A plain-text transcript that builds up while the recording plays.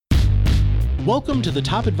Welcome to the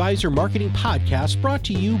Top Advisor Marketing Podcast brought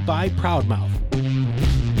to you by Proudmouth.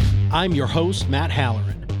 I'm your host, Matt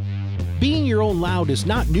Halloran. Being your own loud is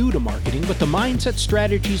not new to marketing, but the mindset,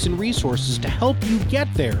 strategies, and resources to help you get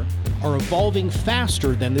there are evolving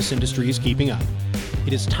faster than this industry is keeping up.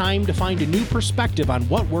 It is time to find a new perspective on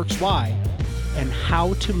what works why and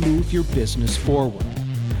how to move your business forward.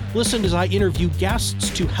 Listen as I interview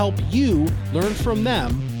guests to help you learn from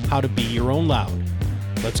them how to be your own loud.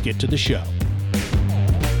 Let's get to the show.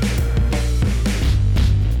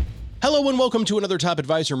 Hello and welcome to another Top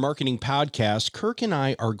Advisor Marketing Podcast. Kirk and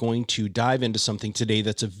I are going to dive into something today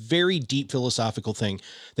that's a very deep philosophical thing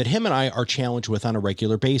that him and I are challenged with on a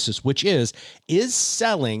regular basis, which is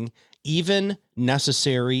selling even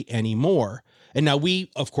necessary anymore? And now we,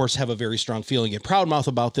 of course, have a very strong feeling at Proudmouth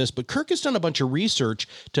about this, but Kirk has done a bunch of research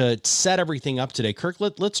to set everything up today. Kirk,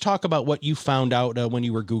 let's talk about what you found out when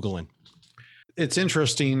you were Googling. It's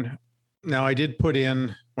interesting. Now, I did put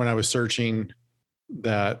in, when I was searching,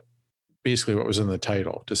 that basically what was in the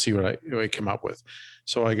title to see what I came up with.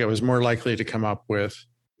 So I was more likely to come up with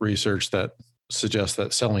research that suggests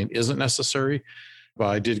that selling isn't necessary, but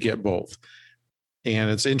I did get both.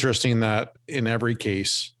 And it's interesting that in every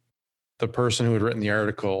case, the person who had written the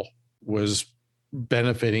article was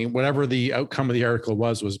benefiting, whatever the outcome of the article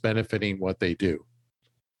was benefiting what they do,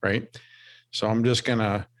 right? So I'm just going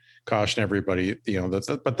to caution everybody,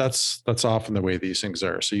 but that's often the way these things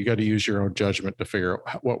are. So you got to use your own judgment to figure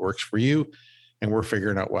out what works for you, and we're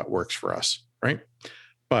figuring out what works for us, right?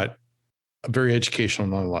 But very educational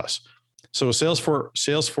nonetheless. So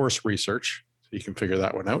Salesforce research, so you can figure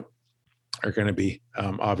that one out, are going to be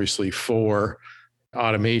obviously for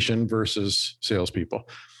automation versus salespeople.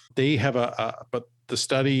 They have but the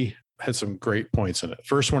study had some great points in it.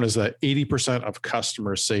 First one is that 80% of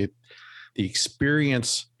customers say the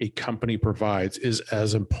experience a company provides is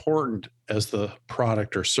as important as the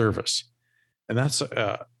product or service. And that's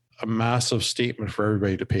a massive statement for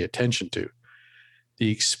everybody to pay attention to. The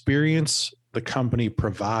experience the company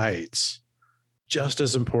provides just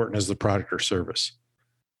as important as the product or service.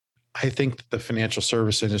 I think that the financial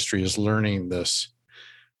service industry is learning this.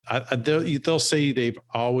 They'll say they've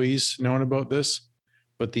always known about this,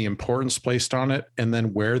 but the importance placed on it and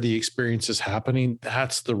then where the experience is happening,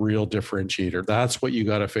 that's the real differentiator. That's what you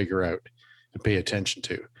got to figure out and pay attention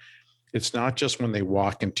to. It's not just when they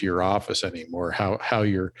walk into your office anymore, how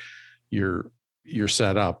you're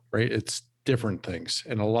set up, right? It's different things.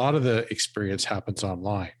 And a lot of the experience happens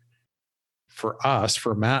online. For us,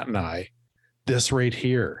 for Matt and I, this right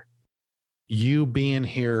here, you being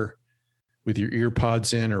here with your ear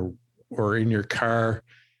pods in or in your car,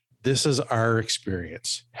 this is our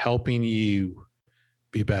experience, helping you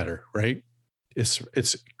be better, right? It's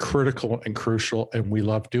critical and crucial, and we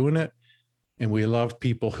love doing it. And we love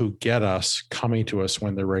people who get us coming to us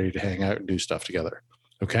when they're ready to hang out and do stuff together,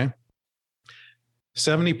 okay?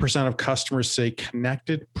 70% of customers say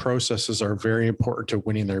connected processes are very important to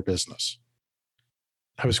winning their business.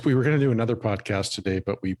 We were going to do another podcast today,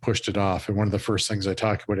 but we pushed it off. And one of the first things I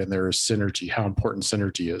talk about in there is synergy, how important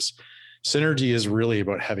synergy is. Synergy is really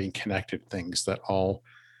about having connected things that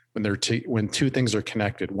when two things are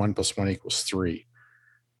connected, 1 + 1 = 3,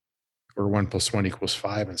 or 1 + 1 =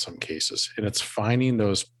 5 in some cases. And it's finding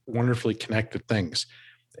those wonderfully connected things.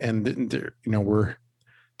 And the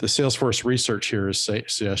Salesforce research here is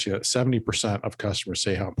suggesting that 70% of customers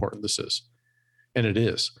say how important this is. And it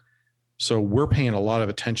is. So we're paying a lot of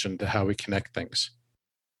attention to how we connect things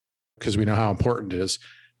because we know how important it is.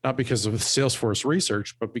 Not because of Salesforce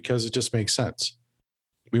research, but because it just makes sense.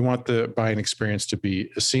 We want the buying experience to be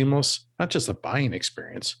as seamless, not just the buying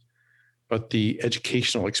experience, but the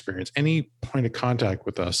educational experience, any point of contact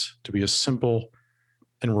with us to be as simple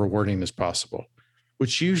and rewarding as possible,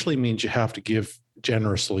 which usually means you have to give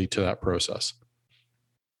generously to that process.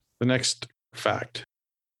 The next fact,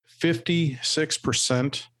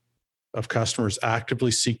 56% of customers actively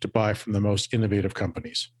seek to buy from the most innovative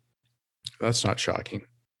companies. That's not shocking.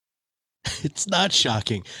 It's not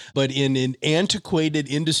shocking, but in an antiquated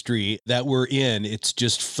industry that we're in, it's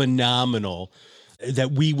just phenomenal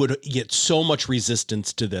that we would get so much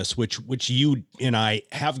resistance to this, which you and I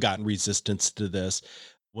have gotten resistance to this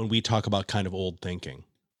when we talk about kind of old thinking.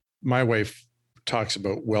 My wife talks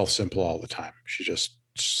about Wealthsimple all the time. She's just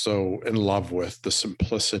so in love with the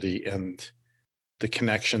simplicity and the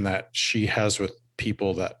connection that she has with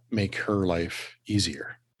people that make her life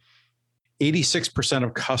easier. 86%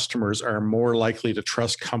 of customers are more likely to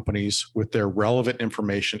trust companies with their relevant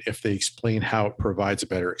information if they explain how it provides a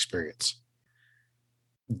better experience.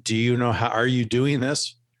 Do you know how? Are you doing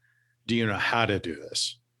this? Do you know how to do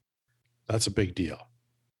this? That's a big deal.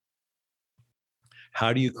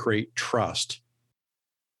 How do you create trust?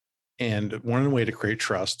 And one way to create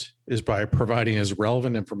trust is by providing as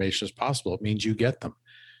relevant information as possible. It means you get them.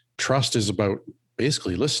 Trust is about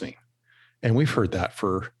basically listening. And we've heard that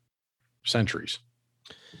for centuries.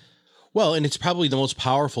 Well, and it's probably the most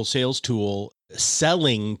powerful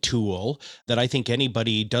selling tool that I think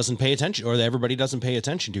anybody doesn't pay attention, or that everybody doesn't pay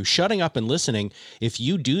attention to. Shutting up and listening. If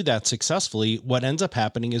you do that successfully, what ends up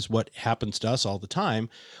happening is what happens to us all the time,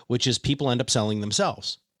 which is people end up selling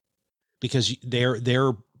themselves because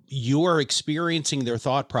you are experiencing their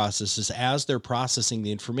thought processes as they're processing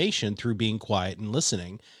the information through being quiet and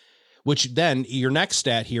listening. Which then your next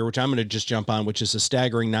stat here, which I'm going to just jump on, which is a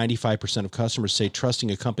staggering 95% of customers say trusting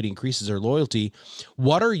a company increases their loyalty.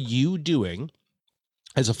 What are you doing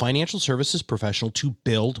as a financial services professional to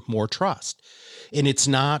build more trust? And it's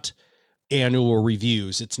not annual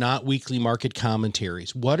reviews. It's not weekly market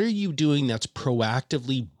commentaries. What are you doing that's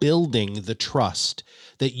proactively building the trust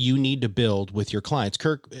that you need to build with your clients?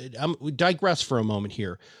 Kirk, digress for a moment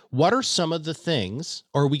here. What are some of the things,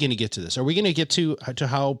 or are we going to get to this? Are we going to get to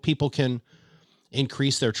how people can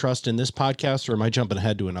increase their trust in this podcast, or am I jumping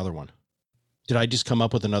ahead to another one? Did I just come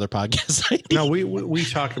up with another podcast idea? No, we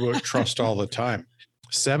talk about trust all the time.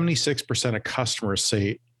 76% of customers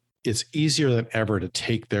say it's easier than ever to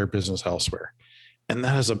take their business elsewhere. And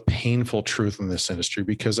that is a painful truth in this industry,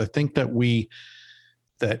 because I think that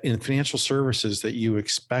in financial services that you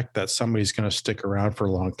expect that somebody's going to stick around for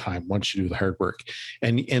a long time once you do the hard work.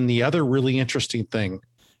 And the other really interesting thing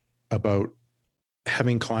about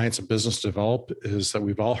having clients and business develop is that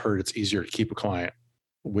we've all heard it's easier to keep a client,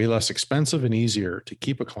 way less expensive and easier to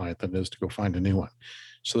keep a client than it is to go find a new one.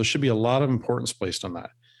 So there should be a lot of importance placed on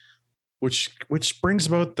that. Which brings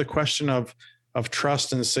about the question of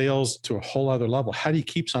trust and sales to a whole other level. How do you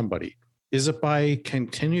keep somebody? Is it by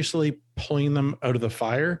continuously pulling them out of the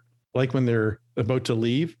fire, like when they're about to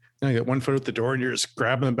leave? You get one foot out the door and you're just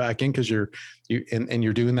grabbing them back in because you're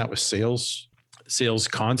doing that with sales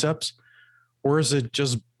concepts, or is it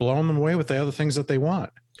just blowing them away with the other things that they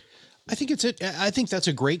want? I think that's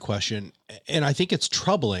a great question, and I think it's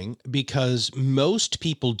troubling because most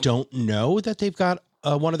people don't know that they've got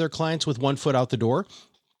one of their clients with one foot out the door.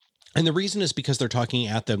 And the reason is because they're talking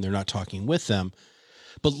at them. They're not talking with them.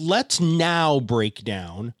 But let's now break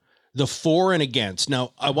down the for and against.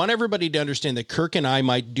 Now, I want everybody to understand that Kirk and I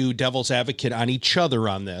might do devil's advocate on each other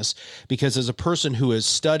on this, because as a person who has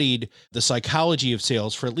studied the psychology of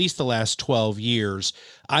sales for at least the last 12 years,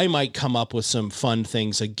 I might come up with some fun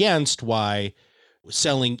things against why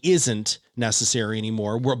selling isn't necessary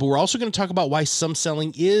anymore. But we're also going to talk about why some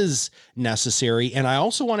selling is necessary. And I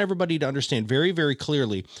also want everybody to understand very, very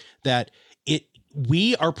clearly that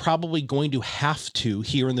we are probably going to have to,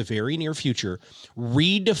 here in the very near future,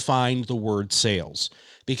 redefine the word sales,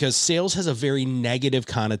 because sales has a very negative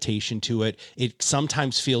connotation to it. It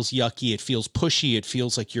sometimes feels yucky. It feels pushy. It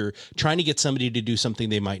feels like you're trying to get somebody to do something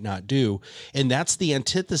they might not do. And that's the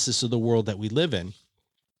antithesis of the world that we live in.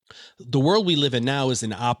 The world we live in now is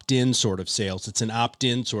an opt-in sort of sales. It's an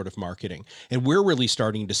opt-in sort of marketing. And we're really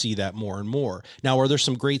starting to see that more and more. Now, are there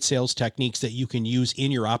some great sales techniques that you can use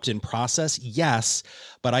in your opt-in process? Yes.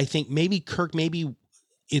 But I think Kirk, maybe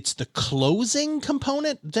it's the closing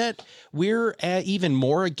component that we're even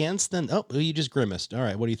more against than, you just grimaced. All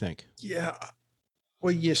right. What do you think? Yeah.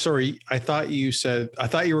 Well, yeah, sorry. I thought you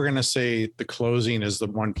were going to say the closing is the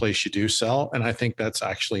one place you do sell. And I think that's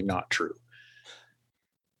actually not true.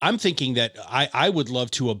 I'm thinking that I would love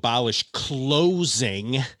to abolish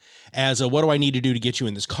closing as a, what do I need to do to get you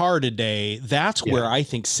in this car today? That's where I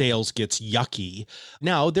think sales gets yucky.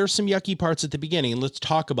 Now, there's some yucky parts at the beginning, and let's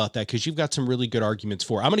talk about that, because you've got some really good arguments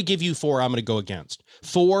for. I'm going to give you 4. I'm going to go against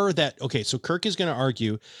 4 that. Okay, so Kirk is going to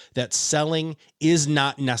argue that selling is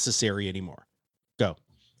not necessary anymore. Go.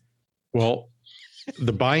 Well,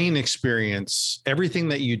 the buying experience, everything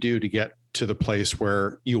that you do to get to the place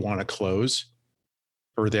where you want to close,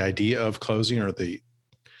 or the idea of closing, or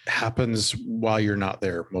happens while you're not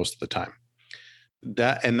there most of the time.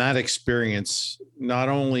 That experience not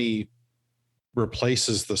only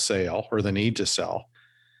replaces the sale or the need to sell,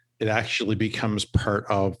 it actually becomes part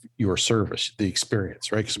of your service, the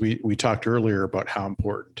experience, right? Because we talked earlier about how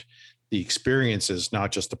important the experience is,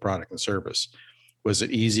 not just the product and service. Was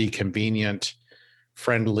it easy, convenient,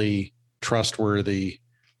 friendly, trustworthy,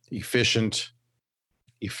 efficient,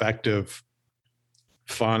 effective,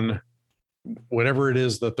 fun, whatever it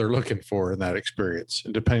is that they're looking for in that experience?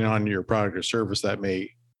 And depending on your product or service, that may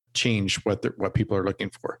change what people are looking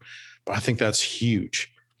for. But I think that's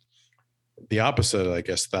huge. The opposite, I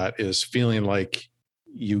guess, that is feeling like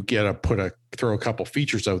you get throw a couple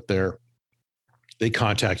features out there. They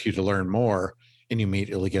contact you to learn more, and you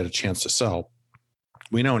immediately get a chance to sell.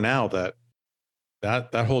 We know now that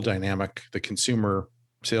whole dynamic, the consumer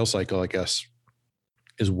sales cycle, I guess,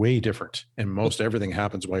 is way different, and most everything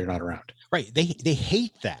happens while you're not around. Right. They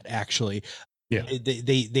hate that, actually. Yeah.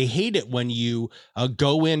 They hate it when you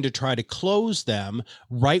go in to try to close them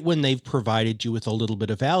right when they've provided you with a little bit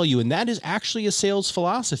of value. And that is actually a sales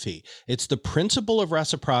philosophy. It's the principle of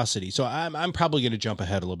reciprocity. So I'm probably going to jump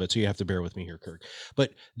ahead a little bit, so you have to bear with me here, Kirk.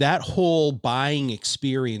 But that whole buying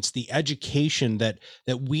experience, the education that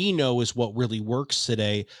we know is what really works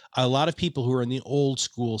today. A lot of people who are in the old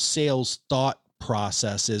school sales thought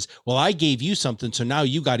process is, well, I gave you something, so now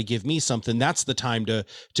you got to give me something. That's the time to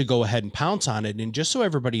go ahead and pounce on it. And just so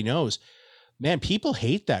everybody knows, man, people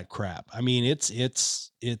hate that crap. I mean,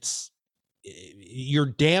 it's you're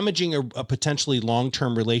damaging a potentially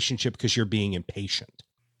long-term relationship because you're being impatient.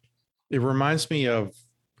 It reminds me of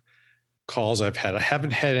calls I've had. I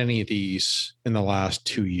haven't had any of these in the last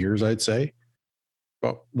 2 years, I'd say.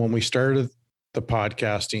 But when we started the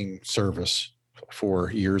podcasting service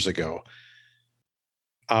 4 years ago,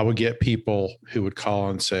 I would get people who would call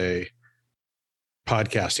and say,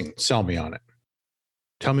 podcasting, sell me on it.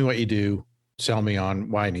 Tell me what you do. Sell me on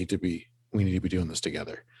why we need to be doing this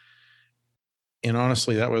together. And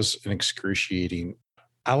honestly, that was an excruciating.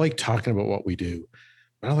 I like talking about what we do,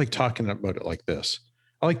 but I like talking about it like this.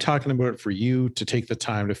 I like talking about it for you to take the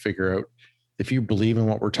time to figure out if you believe in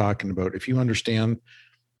what we're talking about, if you understand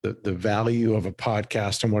the value of a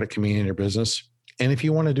podcast and what it can mean in your business. And if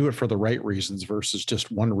you want to do it for the right reasons versus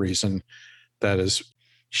just one reason that is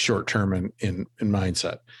short-term in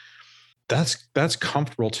mindset, that's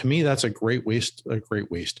comfortable. To me, that's a great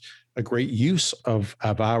use of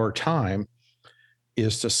our time,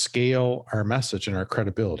 is to scale our message and our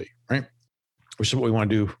credibility, right? Which is what we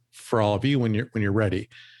want to do for all of you when you're ready,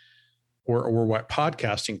 or what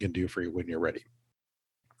podcasting can do for you when you're ready,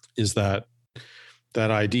 is that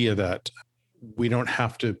idea that we don't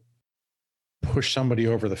have to push somebody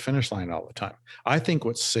over the finish line all the time. I think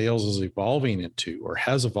what sales is evolving into, or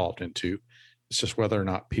has evolved into, it's just whether or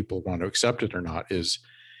not people want to accept it or not, is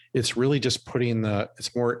it's really just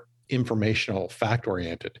it's more informational, fact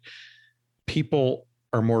oriented. People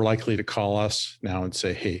are more likely to call us now and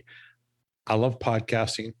say, hey, I love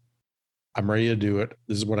podcasting. I'm ready to do it.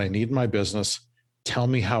 This is what I need in my business. Tell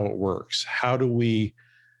me how it works.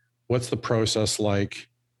 What's the process like?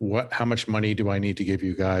 How much money do I need to give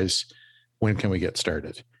you guys? When can we get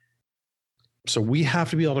started? So we have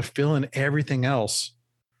to be able to fill in everything else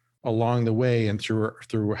along the way and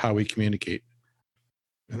through how we communicate.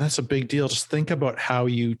 And that's a big deal. Just think about how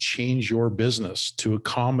you change your business to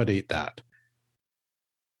accommodate that.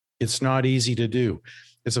 It's not easy to do.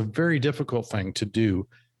 It's a very difficult thing to do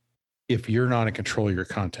if you're not in control of your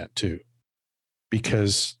content too,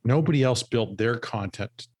 because nobody else built their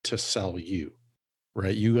content to sell you.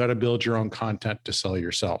 Right? You got to build your own content to sell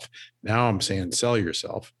yourself. Now I'm saying sell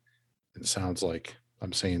yourself. It sounds like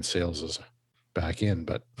I'm saying sales is back in,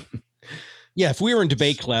 but yeah, if we were in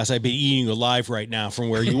debate class, I'd be eating you alive right now from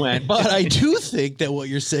where you went. But I do think that what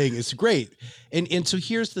you're saying is great. And so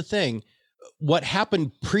here's the thing. What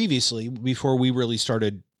happened previously, before we really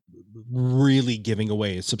started really giving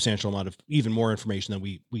away a substantial amount of even more information than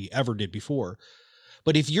we ever did before.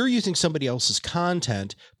 But if you're using somebody else's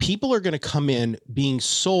content, people are going to come in being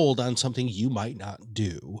sold on something you might not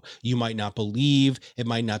do. You might not believe. It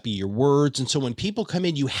might not be your words. And so when people come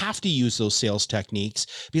in, you have to use those sales techniques,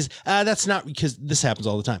 because because this happens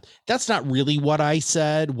all the time. That's not really what I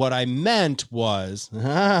said. What I meant was,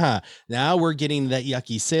 now we're getting that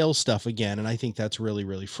yucky sales stuff again. And I think that's really,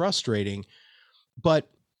 really frustrating. But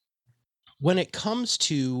when it comes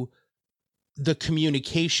to the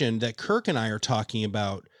communication that Kirk and I are talking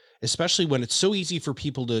about, especially when it's so easy for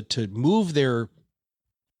people to move their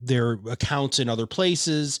accounts in other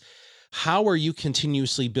places, how are you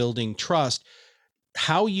continuously building trust?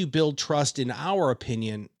 How you build trust, in our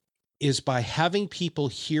opinion, is by having people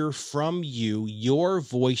hear from you, your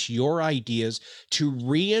voice, your ideas, to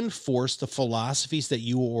reinforce the philosophies that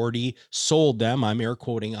you already sold them, I'm air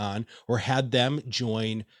quoting on, or had them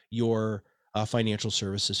join your financial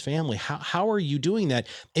services family. How are you doing that?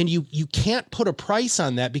 And you can't put a price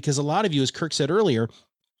on that, because a lot of you, as Kirk said earlier,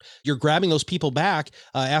 you're grabbing those people back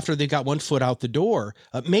after they've got one foot out the door.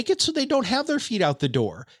 Make it so they don't have their feet out the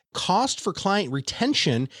door. Cost for client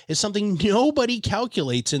retention is something nobody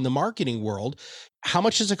calculates in the marketing world. How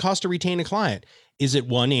much does it cost to retain a client? Is it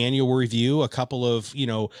one annual review, a couple of,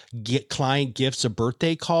 get client gifts, a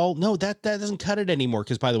birthday call? No, that doesn't cut it anymore.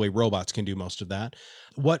 Because, by the way, robots can do most of that.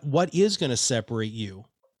 What is going to separate you?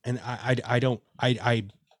 And I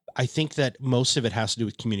think that most of it has to do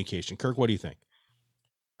with communication. Kirk, what do you think?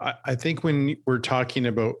 I think when we're talking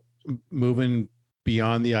about moving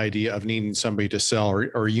beyond the idea of needing somebody to sell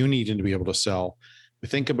or you needing to be able to sell, we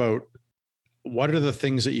think about what are the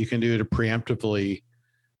things that you can do to preemptively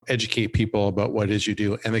educate people about what it is you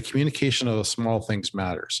do. And the communication of the small things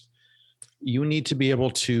matters. You need to be able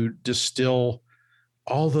to distill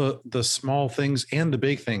all the small things and the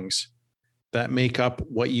big things that make up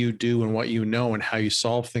what you do and what you know and how you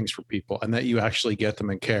solve things for people, and that you actually get them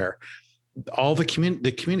and care. All the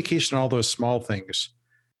communication, all those small things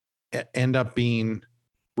end up being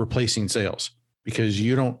replacing sales because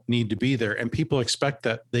you don't need to be there. And people expect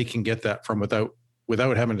that they can get that from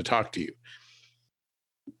without having to talk to you.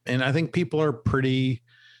 And I think people are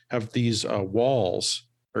have these walls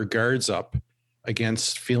or guards up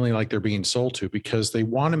against feeling like they're being sold to, because they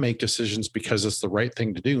want to make decisions because it's the right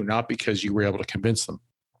thing to do, not because you were able to convince them.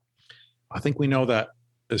 I think we know that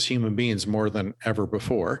as human beings more than ever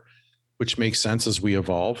before, which makes sense as we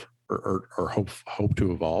evolve or hope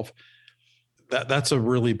to evolve. That's a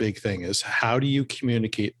really big thing, is how do you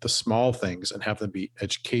communicate the small things and have them be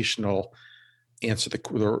educational, answer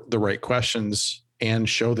the right questions, and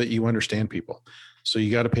show that you understand people. So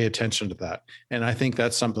you got to pay attention to that. And I think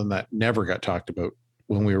that's something that never got talked about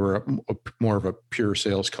when we were more of a pure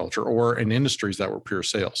sales culture, or in industries that were pure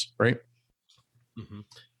sales, right? Mm-hmm.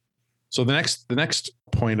 So the next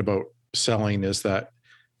point about selling is that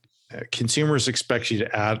consumers expect you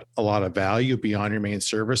to add a lot of value beyond your main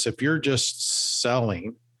service. If you're just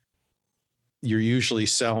selling, you're usually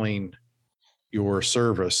selling your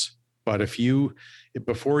service. But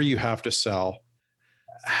before you have to sell,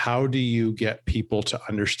 how do you get people to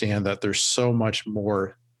understand that there's so much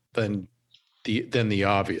more than the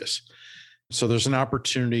obvious? So there's an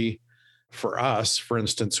opportunity for us. For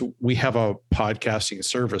instance, we have a podcasting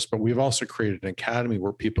service, but we've also created an academy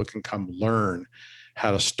where people can come learn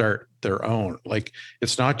how to start their own. Like,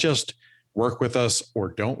 it's not just work with us or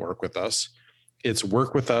don't work with us. It's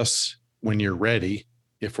work with us when you're ready,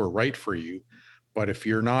 if we're right for you. But if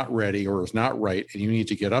you're not ready or is not right and you need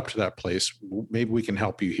to get up to that place, maybe we can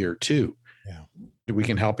help you here too. Yeah. We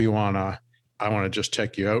can help you on I want to just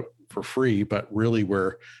check you out for free, but really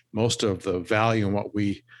where most of the value in what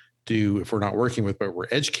we do, if we're not working with, but we're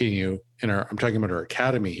educating you I'm talking about our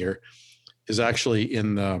academy here, is actually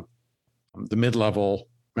in the mid-level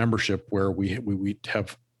membership, where we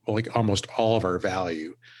have like almost all of our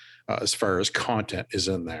value as far as content is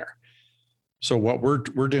in there. So what we're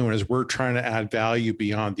doing is we're trying to add value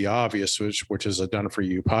beyond the obvious, which is a done for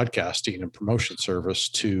you podcasting and promotion service,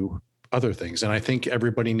 to other things. And I think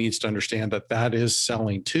everybody needs to understand that is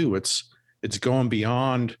selling too. It's going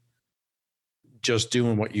beyond just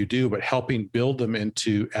doing what you do, but helping build them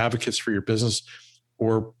into advocates for your business,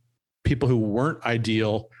 or people who weren't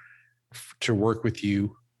ideal to work with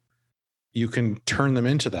you. You can turn them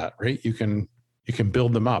into that, right? You can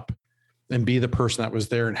build them up and be the person that was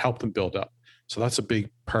there and help them build up. So that's a big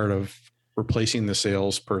part of replacing the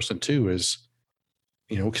salesperson too, is,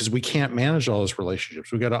 because we can't manage all those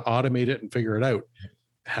relationships. We got to automate it and figure it out.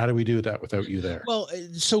 How do we do that without you there? Well,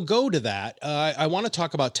 so go to that. I want to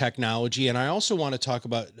talk about technology, and I also want to talk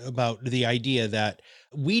about the idea that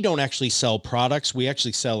we don't actually sell products. We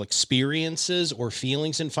actually sell experiences or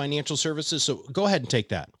feelings in financial services. So go ahead and take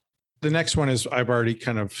that. The next one is I've already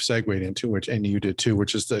kind of segued into, and you did too,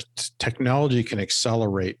 which is that technology can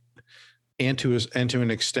accelerate and to an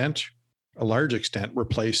extent, a large extent,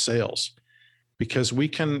 replace sales, because we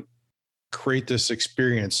can create this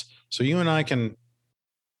experience. So you and I can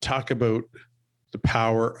talk about the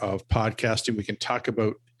power of podcasting. We can talk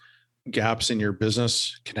about gaps in your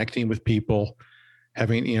business, connecting with people,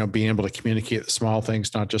 having, being able to communicate the small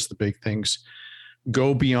things, not just the big things.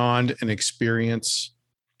 Go beyond an experience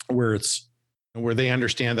where they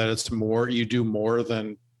understand that it's more, you do more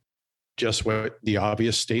than just what the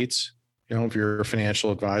obvious states. If you're a financial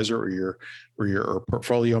advisor or you're a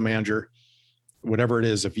portfolio manager, whatever it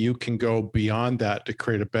is, if you can go beyond that to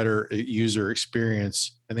create a better user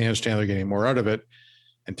experience and they understand they're getting more out of it,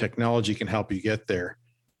 and technology can help you get there,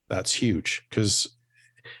 that's huge. This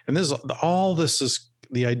is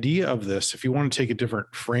the idea of this. If you want to take a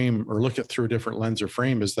different frame or look at through a different lens or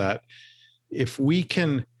frame, is that if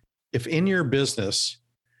in your business,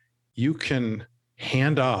 you can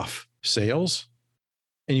hand off sales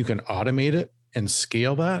and you can automate it and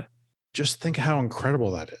scale that, just think how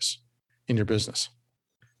incredible that is in your business.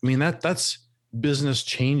 I mean, that's business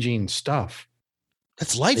changing stuff.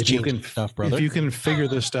 That's life changing stuff, brother. If you can figure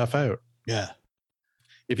this stuff out. Yeah.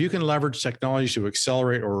 If you can leverage technology to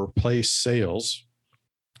accelerate or replace sales,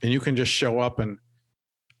 and you can just show up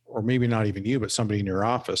or maybe not even you, but somebody in your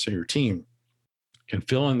office or your team can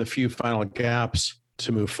fill in the few final gaps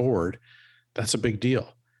to move forward, that's a big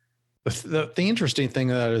deal. The interesting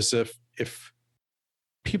thing of that is if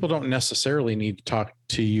people don't necessarily need to talk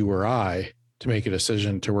to you or I to make a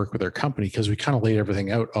decision to work with their company, because we kind of lay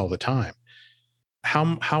everything out all the time.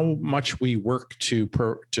 How much we work to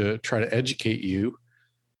try to educate you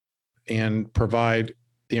and provide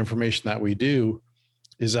the information that we do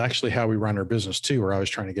is actually how we run our business too. We're always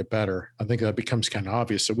trying to get better. I think that becomes kind of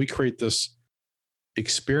obvious. So we create this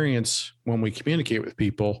experience when we communicate with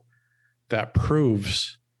people that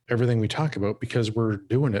proves everything we talk about, because we're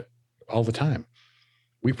doing it all the time.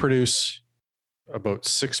 We produce about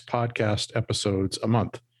 6 podcast episodes a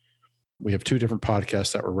month. We have 2 different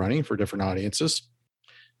podcasts that we're running for different audiences,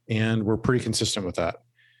 and we're pretty consistent with that.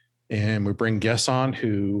 And we bring guests on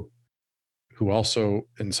who also,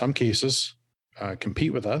 in some cases,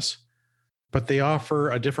 compete with us, but they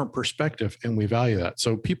offer a different perspective, and we value that.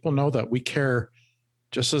 So people know that we care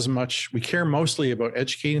just as much. We care mostly about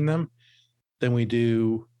educating them than we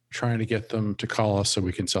do trying to get them to call us so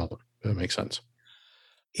we can sell them. If that makes sense.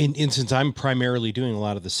 And since I'm primarily doing a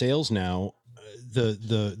lot of the sales now,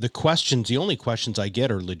 the questions, the only questions I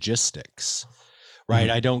get are logistics, right?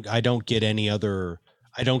 Mm-hmm. I don't get any other.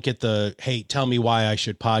 I don't get the, hey, tell me why I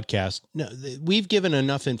should podcast. No, we've given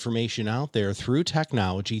enough information out there through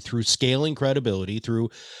technology, through scaling credibility, through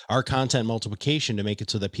our content multiplication to make it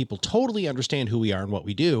so that people totally understand who we are and what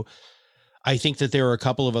we do. I think that there are a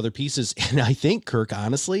couple of other pieces. And I think, Kirk,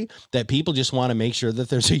 honestly, that people just want to make sure that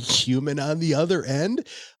there's a human on the other end,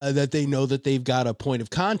 that they know that they've got a point of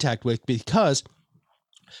contact with, because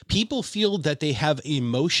people feel that they have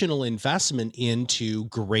emotional investment into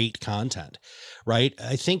great content, right?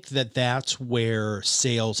 I think that that's where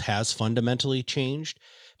sales has fundamentally changed,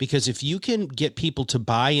 because if you can get people to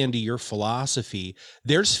buy into your philosophy,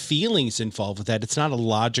 there's feelings involved with that. It's not a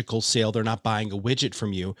logical sale. They're not buying a widget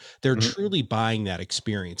from you. They're truly buying that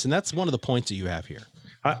experience. And that's one of the points that you have here.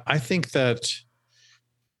 I think that,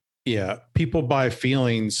 yeah, people buy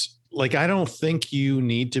feelings. Like, I don't think you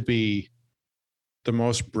need to be the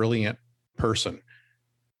most brilliant person.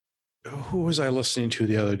 Who was I listening to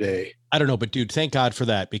the other day? I don't know, but dude, thank God for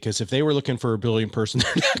that, because if they were looking for a brilliant person,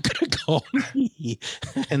 they're not going to call me.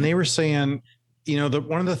 And they were saying,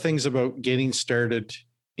 one of the things about getting started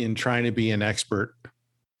in trying to be an expert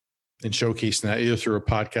and showcasing that either through a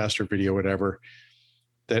podcast or video, whatever,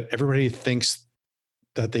 that everybody thinks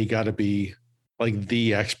that they got to be like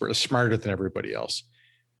the expert, smarter than everybody else.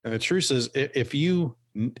 And the truth is, if you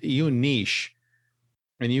niche,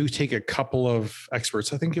 and you take a couple of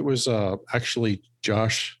experts, I think it was actually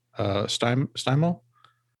Josh Steinmel,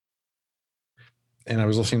 and I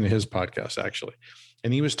was listening to his podcast actually,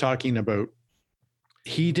 and he was talking about,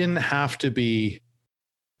 he didn't have to be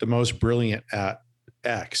the most brilliant at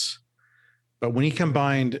X, but when he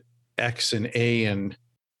combined X and A and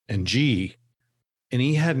G, and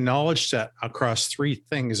he had knowledge set across 3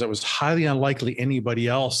 things that was highly unlikely anybody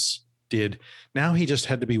else did, now he just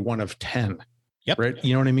had to be one of 10. Yep. Right.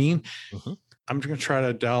 You know what I mean? Mm-hmm. I'm going to try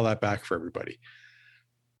to dial that back for everybody,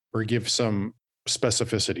 or give some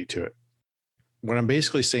specificity to it. What I'm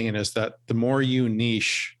basically saying is that the more you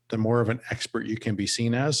niche, the more of an expert you can be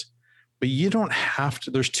seen as, but you don't have to.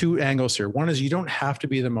 There's 2 angles here. One is, you don't have to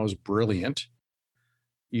be the most brilliant.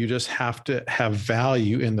 You just have to have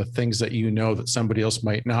value in the things that you know that somebody else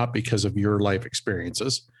might not, because of your life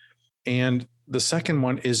experiences. And the second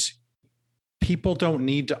one is, people don't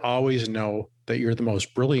need to always know that you're the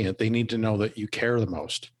most brilliant. They need to know that you care the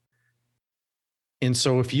most. And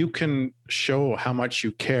so if you can show how much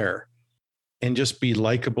you care and just be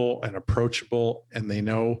likable and approachable, and they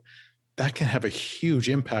know, that can have a huge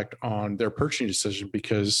impact on their purchasing decision,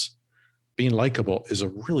 because being likable is a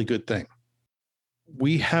really good thing.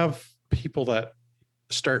 We have people that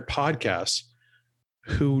start podcasts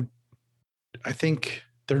who, I think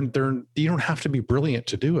you don't have to be brilliant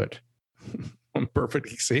to do it. One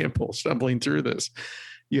perfect example, stumbling through this.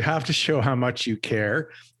 You have to show how much you care,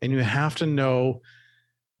 and you have to know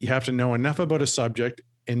enough about a subject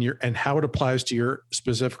and how it applies to your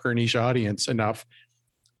specific or niche audience enough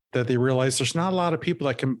that they realize there's not a lot of people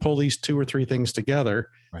that can pull these 2 or 3 things together.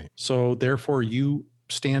 Right. So therefore you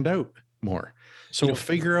stand out more. So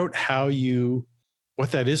figure out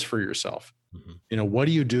what that is for yourself. Mm-hmm. What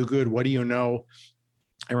do you do good? What do you know?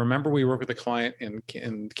 I remember we worked with a client in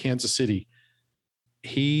Kansas City.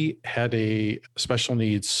 He had a special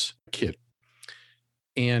needs kid,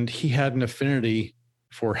 and he had an affinity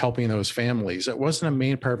for helping those families. It wasn't a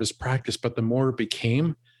main part of his practice, but the more it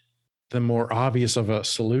became, the more obvious of a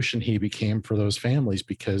solution he became for those families,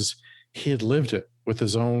 because he had lived it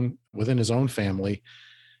within his own family.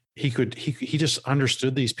 he just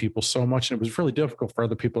understood these people so much, and it was really difficult for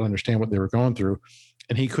other people to understand what they were going through.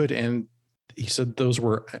 And he said those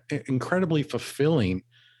were incredibly fulfilling,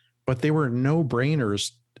 but they were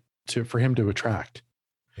no-brainers for him to attract.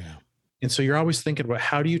 Yeah. And so you're always thinking about,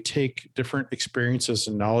 how do you take different experiences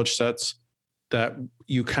and knowledge sets that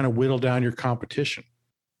you kind of whittle down your competition,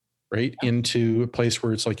 right, into a place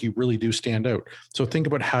where it's like you really do stand out. So think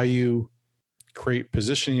about how you create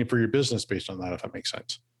positioning for your business based on that, if that makes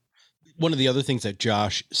sense. One of the other things that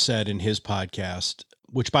Josh said in his podcast,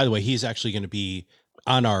 which, by the way, he's actually going to be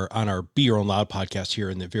on our Be Your Own Loud podcast here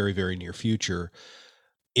in the very, very near future,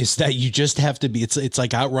 is that you just have to be, it's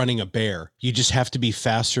like outrunning a bear. You just have to be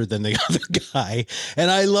faster than the other guy. And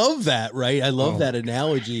I love that, right? I love that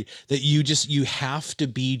analogy, that you have to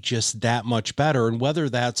be just that much better. And whether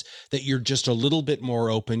that's that you're just a little bit more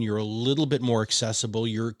open, you're a little bit more accessible,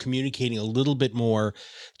 you're communicating a little bit more,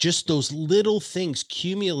 just those little things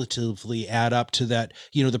cumulatively add up to that,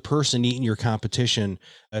 the person eating your competition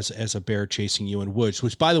as a bear chasing you in woods,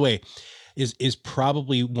 which, by the way, is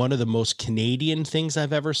probably one of the most Canadian things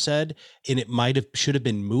I've ever said. And it should have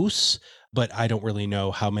been moose, but I don't really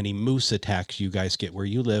know how many moose attacks you guys get where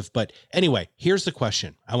you live. But anyway, here's the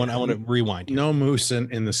question. I want to rewind here. No moose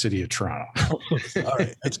in the city of Toronto. All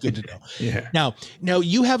right. That's good to know. Yeah. Now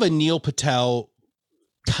you have a Neil Patel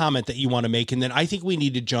comment that you want to make. And then I think we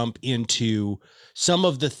need to jump into some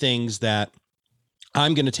of the things that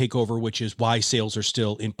I'm going to take over, which is why sales are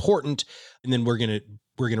still important. And then we're going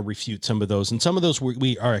to refute some of those, and some of those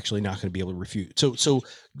we are actually not going to be able to refute. So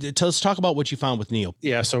let's talk about what you found with Neil.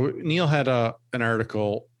 Yeah. So Neil had an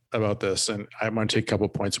article about this, and I want to take a couple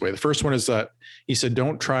of points away. The first one is that he said,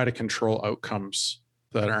 don't try to control outcomes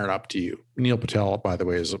that aren't up to you. Neil Patel, by the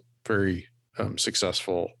way, is a very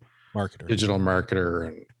successful digital marketer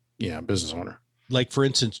and business owner. Like, for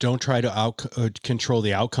instance, don't try to control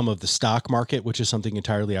the outcome of the stock market, which is something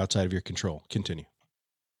entirely outside of your control. Continue.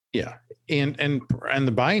 Yeah. And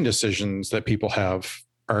the buying decisions that people have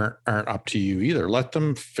aren't up to you either. Let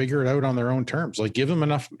them figure it out on their own terms. Like, give them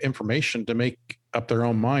enough information to make up their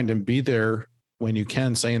own mind, and be there when you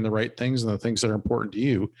can, saying the right things and the things that are important to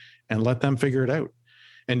you, and let them figure it out.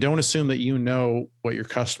 And don't assume that you know what your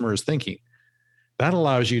customer is thinking. That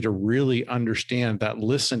allows you to really understand, that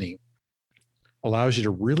listening allows you to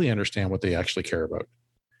really understand what they actually care about.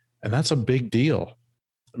 And that's a big deal,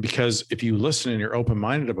 because if you listen and you're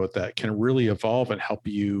open-minded about that, it can really evolve and help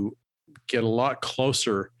you get a lot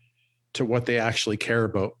closer to what they actually care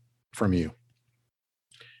about from you.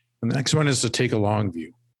 And the next one is to take a long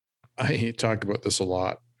view. I talk about this a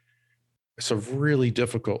lot. It's a really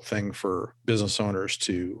difficult thing for business owners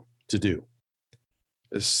to do.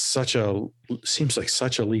 It's seems like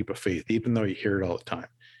such a leap of faith, even though you hear it all the time,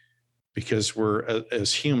 because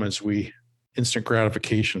as humans, instant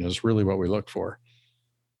gratification is really what we look for.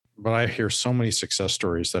 But I hear so many success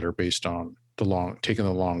stories that are based on taking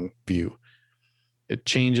the long view. It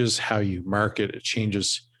changes how you market. It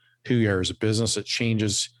changes who you are as a business.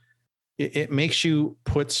 It makes you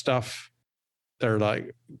put stuff that are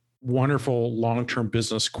like wonderful long-term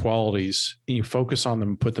business qualities, and you focus on them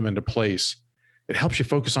and put them into place. It helps you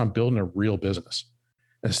focus on building a real business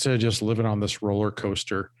instead of just living on this roller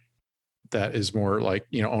coaster that is more like,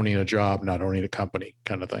 owning a job, not owning a company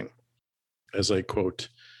kind of thing. As I quote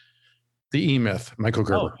the E-Myth, Michael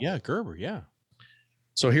Gerber. Oh, yeah, Gerber, yeah.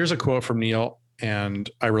 So here's a quote from Neil, and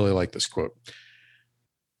I really like this quote.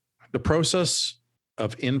 The process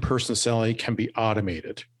of in-person selling can be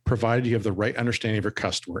automated, provided you have the right understanding of your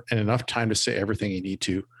customer and enough time to say everything you need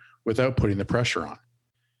to without putting the pressure on.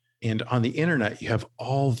 And on the internet, you have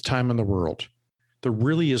all the time in the world. There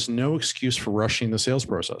really is no excuse for rushing the sales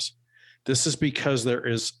process. This is because there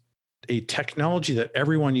is a technology that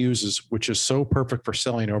everyone uses, which is so perfect for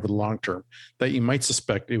selling over the long term that you might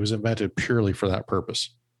suspect it was invented purely for that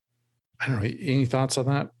purpose. I don't know. Any thoughts on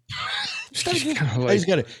that? I just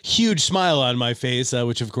got a huge smile on my face,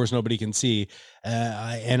 which of course nobody can see.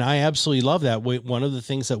 And I absolutely love that. One of the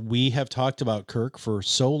things that we have talked about, Kirk, for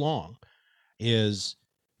so long is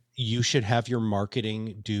you should have your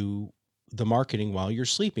marketing do the marketing while you're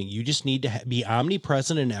sleeping. You just need to be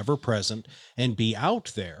omnipresent and ever present and be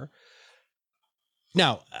out there.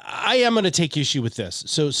 Now, I am going to take issue with this.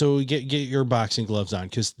 So get your boxing gloves on,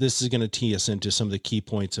 because this is going to tee us into some of the key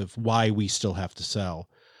points of why we still have to sell.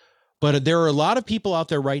 But there are a lot of people out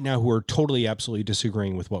there right now who are totally, absolutely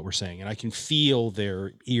disagreeing with what we're saying. And I can feel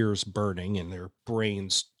their ears burning and their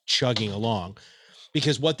brains chugging along,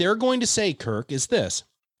 because what they're going to say, Kirk, is this: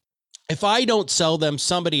 if I don't sell them,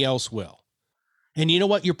 somebody else will. And you know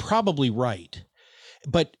what? You're probably right.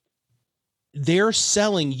 But they're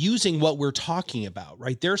selling using what we're talking about,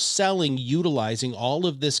 right? They're selling utilizing all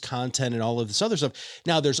of this content and all of this other stuff.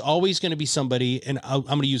 Now, there's always going to be somebody, and I'm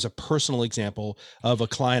going to use a personal example of a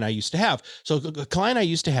client I used to have. So a client I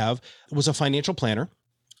used to have was a financial planner,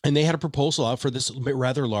 and they had a proposal out for this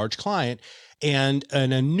rather large client, and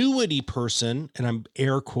an annuity person, and I'm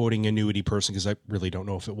air quoting annuity person because I really don't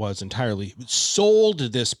know if it was entirely, sold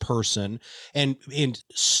this person and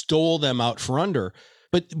stole them out for under.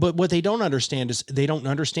 But what they don't understand is they don't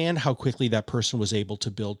understand how quickly that person was able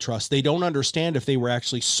to build trust. They don't understand if they were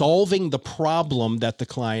actually solving the problem that the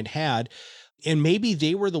client had. And maybe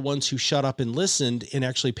they were the ones who shut up and listened and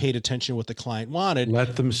actually paid attention to what the client wanted.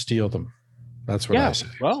 Let them steal them. That's what I say.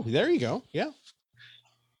 Well, there you go. Yeah.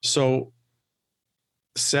 So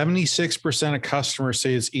 76% of customers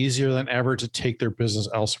say it's easier than ever to take their business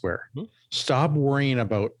elsewhere. Mm-hmm. Stop worrying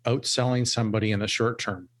about outselling somebody in the short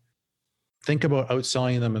term. Think about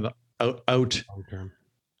outselling them in the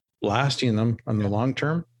lasting them in the long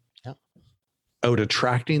term, out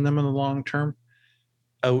attracting them in the long term,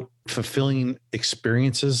 out fulfilling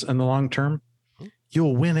experiences in the long term. Mm-hmm.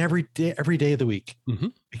 You'll win every day of the week,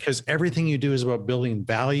 because everything you do is about building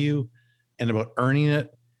value and about earning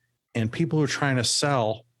it. And people who are trying to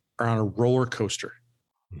sell are on a roller coaster.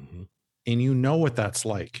 Mm-hmm. And you know what that's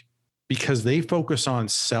like, because they focus on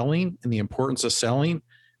selling and the importance of selling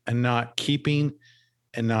and not keeping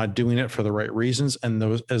and not doing it for the right reasons. And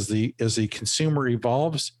those, as the consumer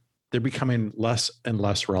evolves, they're becoming less and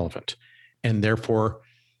less relevant. And therefore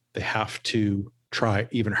they have to try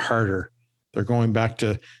even harder. They're going back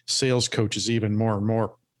to sales coaches even more and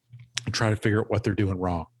more and try to figure out what they're doing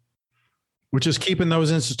wrong, which is keeping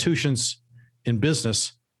those institutions in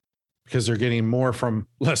business, because they're getting more from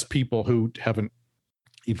less people who haven't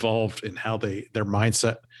evolved in how their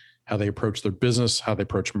mindset, how they approach their business, how they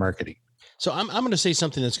approach marketing. So I'm going to say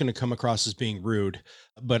something that's going to come across as being rude,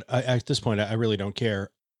 but at this point, I really don't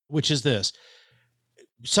care, which is this.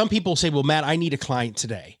 Some people say, well, Matt, I need a client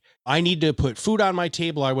today. I need to put food on my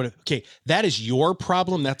table. Okay, that is your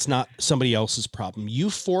problem. That's not somebody else's problem.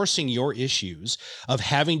 You forcing your issues of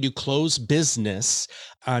having to close business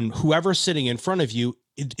on whoever's sitting in front of you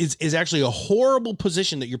is actually a horrible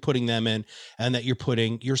position that you're putting them in and that you're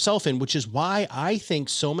putting yourself in, which is why I think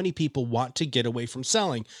so many people want to get away from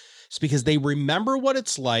selling. It's because they remember what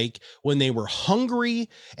it's like when they were hungry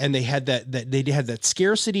and they had that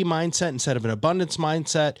scarcity mindset instead of an abundance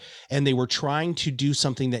mindset, and they were trying to do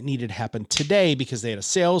something that needed to happen today because they had a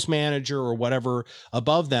sales manager or whatever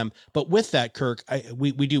above them. But with that, Kirk,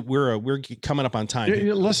 we're coming up on time.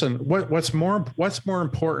 Listen, what's more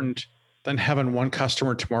important than having one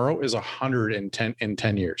customer tomorrow is 100 in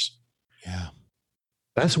 10 years. Yeah.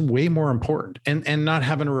 That's way more important, and not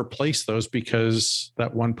having to replace those, because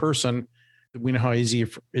that one person, we know how easy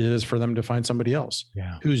it is for them to find somebody else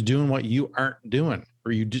who's doing what you aren't doing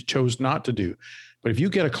or you chose not to do. But if you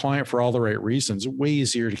get a client for all the right reasons, way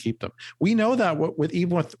easier to keep them. We know that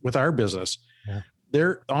with our business,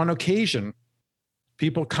 there on occasion,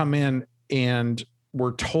 people come in and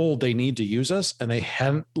we're told they need to use us and they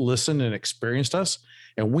hadn't listened and experienced us.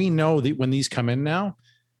 And we know that when these come in now,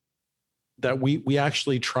 that we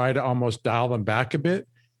actually try to almost dial them back a bit,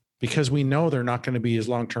 because we know they're not going to be as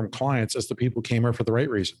long-term clients as the people who came here for the right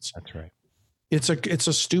reasons. That's right. It's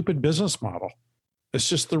a stupid business model. It's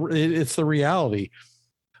just it's the reality.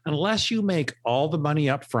 Unless you make all the money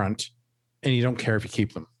up front and you don't care if you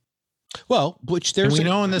keep them. Well, which there's, and we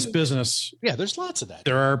know in this business, there's lots of that.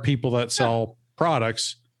 There are people that sell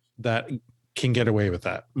products that can get away with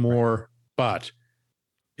that more, but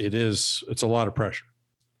it's a lot of pressure.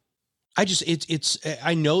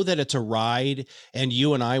 I know that it's a ride, and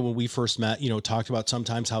you and I, when we first met, talked about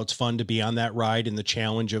sometimes how it's fun to be on that ride, and the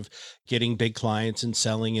challenge of getting big clients and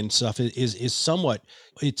selling and stuff is somewhat,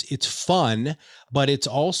 it's fun, but it's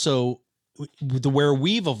also where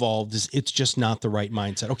we've evolved is it's just not the right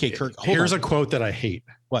mindset. Okay, Kirk, here's a quote that I hate.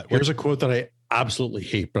 Here's a quote that I absolutely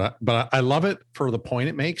hate, but I love it for the point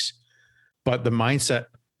it makes, but the mindset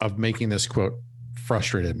of making this quote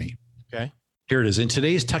frustrated me. Okay. Here it is. In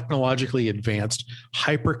today's technologically advanced,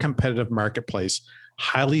 hyper-competitive marketplace,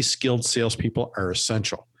 highly skilled salespeople are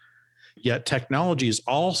essential. Yet technology is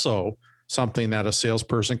also something that a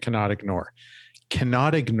salesperson cannot ignore.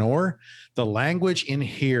 Cannot ignore. The language in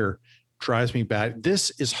here drives me back.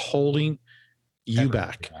 This is holding you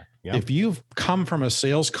back. Yeah. If you've come from a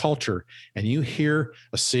sales culture and you hear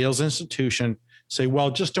a sales institution say,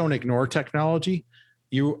 well, just don't ignore technology,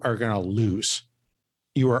 you are going to lose.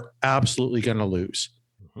 You are absolutely going to lose.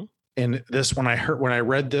 Mm-hmm. And this, when I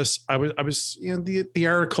read this, I was, the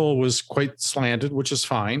article was quite slanted, which is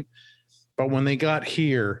fine. But when they got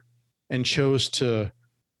here, and chose to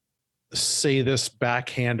say this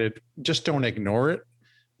backhanded, just don't ignore it,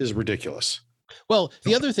 is ridiculous. Well,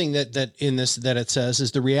 the other thing that it says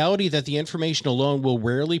is the reality that the information alone will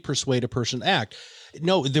rarely persuade a person to act.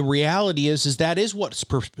 No, the reality is that is what's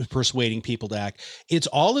persuading people to act. It's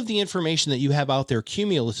all of the information that you have out there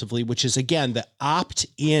cumulatively, which is, again, the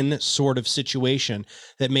opt-in sort of situation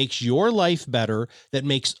that makes your life better, that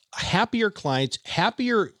makes happier clients,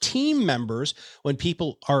 happier team members when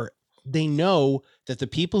they know that the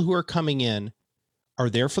people who are coming in are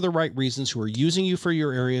there for the right reasons, who are using you for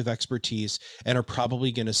your area of expertise and are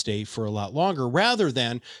probably going to stay for a lot longer, rather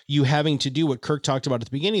than you having to do what Kirk talked about at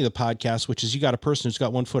the beginning of the podcast, which is you got a person who's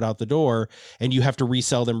got one foot out the door and you have to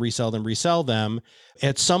resell them.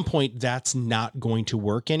 At some point, that's not going to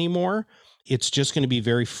work anymore. It's just going to be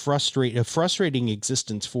a frustrating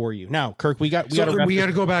existence for you. Now, Kirk, we got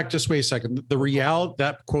to go back. Just wait a second. The reality,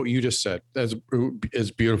 that quote you just said is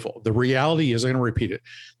beautiful. The reality is, I'm going to repeat it.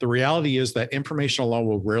 The reality is that information alone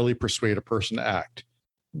will rarely persuade a person to act.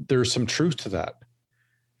 There's some truth to that.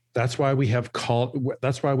 That's why we have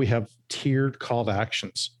tiered call to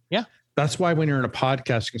actions. Yeah. That's why when you're in a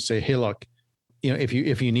podcast, you can say, hey, look, if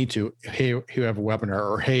you need to, hey, you have a webinar,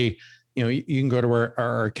 or hey, you can go to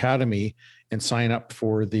our academy and sign up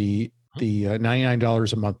for the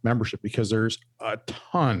 $99 a month membership, because there's a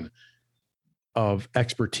ton of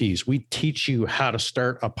expertise. We teach you how to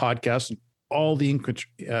start a podcast and all the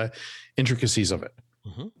intricacies of it.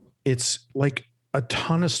 Mm-hmm. It's like a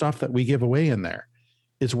ton of stuff that we give away in there.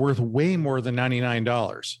 It's worth way more than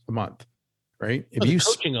 $99 a month. Right.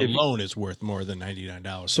 Coaching alone is worth more than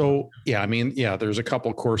 $99. So there's a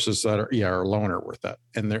couple of courses that are alone are worth that.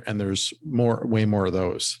 And there's way more of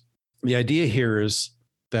those. The idea here is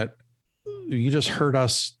that you just heard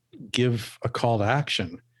us give a call to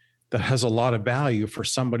action that has a lot of value for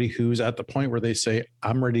somebody who's at the point where they say,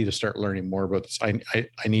 I'm ready to start learning more about this. I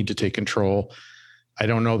need to take control. I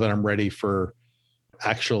don't know that I'm ready for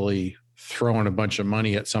actually throwing a bunch of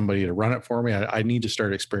money at somebody to run it for me. I need to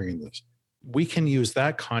start experiencing this. We can use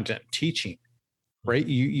that content teaching, right?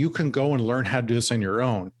 You can go and learn how to do this on your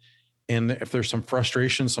own. And if there's some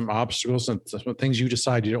frustration, some obstacles, and some things you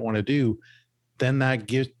decide you don't want to do, then now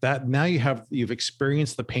you've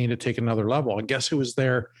experienced the pain to take another level. And guess who is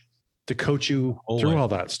there to coach you through all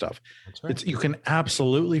that stuff? That's right. You can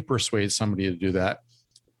absolutely persuade somebody to do that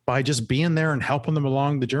by just being there and helping them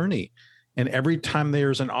along the journey. And every time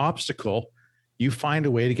there's an obstacle, you find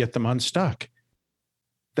a way to get them unstuck.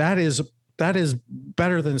 That is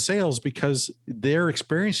better than sales, because they're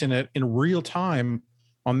experiencing it in real time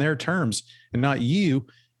on their terms, and not you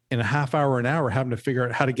in a half hour, an hour, having to figure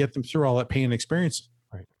out how to get them through all that pain and experience.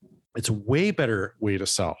 Right. It's a way better way to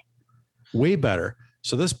sell, way better.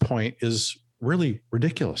 So this point is really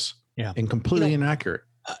ridiculous and completely inaccurate.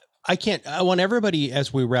 I want everybody,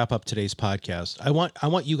 as we wrap up today's podcast, I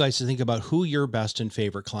want you guys to think about who your best and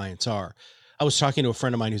favorite clients are. I was talking to a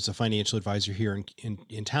friend of mine who's a financial advisor here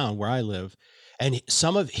in town where I live, and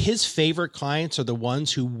some of his favorite clients are the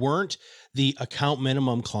ones who weren't the account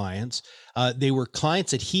minimum clients. They were clients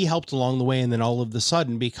that he helped along the way. And then all of a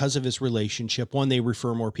sudden, because of his relationship, one, they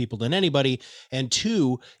refer more people than anybody. And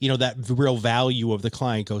two, that real value of the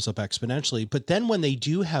client goes up exponentially. But then when they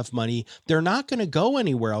do have money, they're not going to go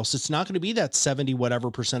anywhere else. It's not going to be that 70 whatever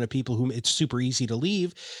 % of people whom it's super easy to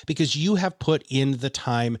leave, because you have put in the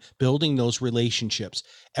time building those relationships.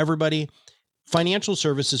 Everybody, financial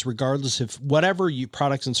services, regardless of whatever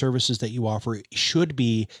products and services that you offer, should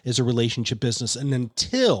be as a relationship business. And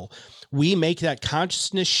until we make that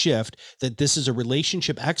consciousness shift that this is a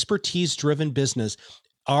relationship expertise driven business,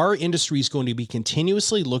 our industry is going to be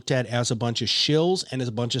continuously looked at as a bunch of shills and as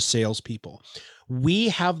a bunch of salespeople. We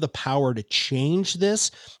have the power to change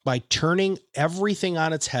this by turning everything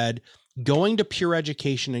on its head, going to pure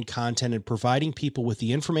education and content, and providing people with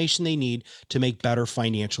the information they need to make better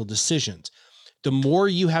financial decisions. The more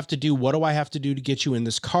you have to do, what do I have to do to get you in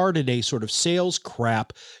this car today sort of sales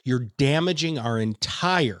crap, you're damaging our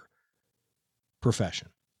entire profession.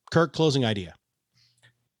 Kirk, closing idea.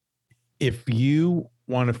 If you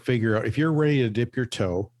want to figure out, if you're ready to dip your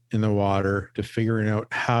toe in the water to figuring out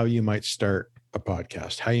how you might start a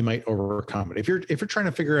podcast, how you might overcome it. If you're trying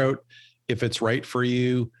to figure out if it's right for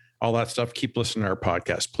you, all that stuff, keep listening to our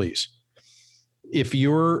podcast, please. If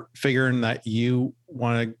you're figuring that you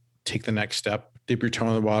want to take the next step, dip your toe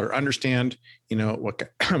in the water, understand, what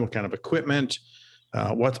kind of equipment,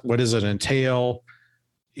 what does it entail?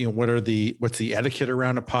 What's the etiquette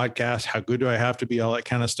around a podcast? How good do I have to be? All that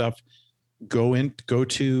kind of stuff. Go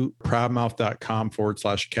to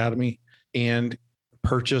proudmouth.com/academy and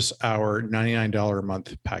purchase our $99 a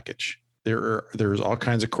month package. There's all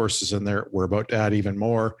kinds of courses in there. We're about to add even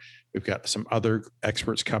more. We've got some other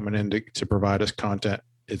experts coming in to provide us content.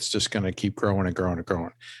 It's just going to keep growing and growing and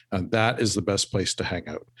growing. And that is the best place to hang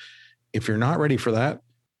out. If you're not ready for that,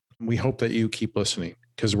 we hope that you keep listening,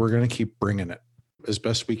 because we're going to keep bringing it as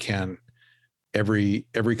best we can every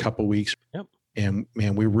couple of weeks. Yep. And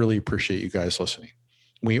man, we really appreciate you guys listening.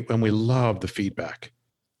 We love the feedback.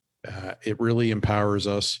 It really empowers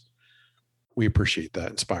us. We appreciate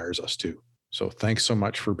that. Inspires us too. So thanks so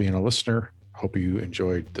much for being a listener. Hope you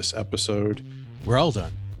enjoyed this episode. We're all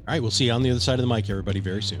done. All right, we'll see you on the other side of the mic, everybody,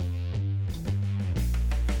 very soon.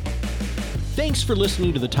 Thanks for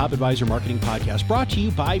listening to the Top Advisor Marketing Podcast, brought to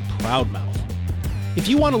you by Proudmouth. If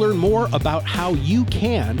you want to learn more about how you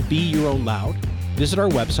can be your own loud, visit our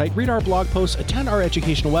website, read our blog posts, attend our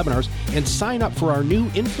educational webinars, and sign up for our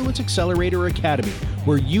new Influence Accelerator Academy,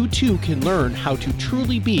 where you too can learn how to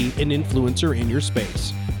truly be an influencer in your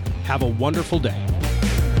space. Have a wonderful day.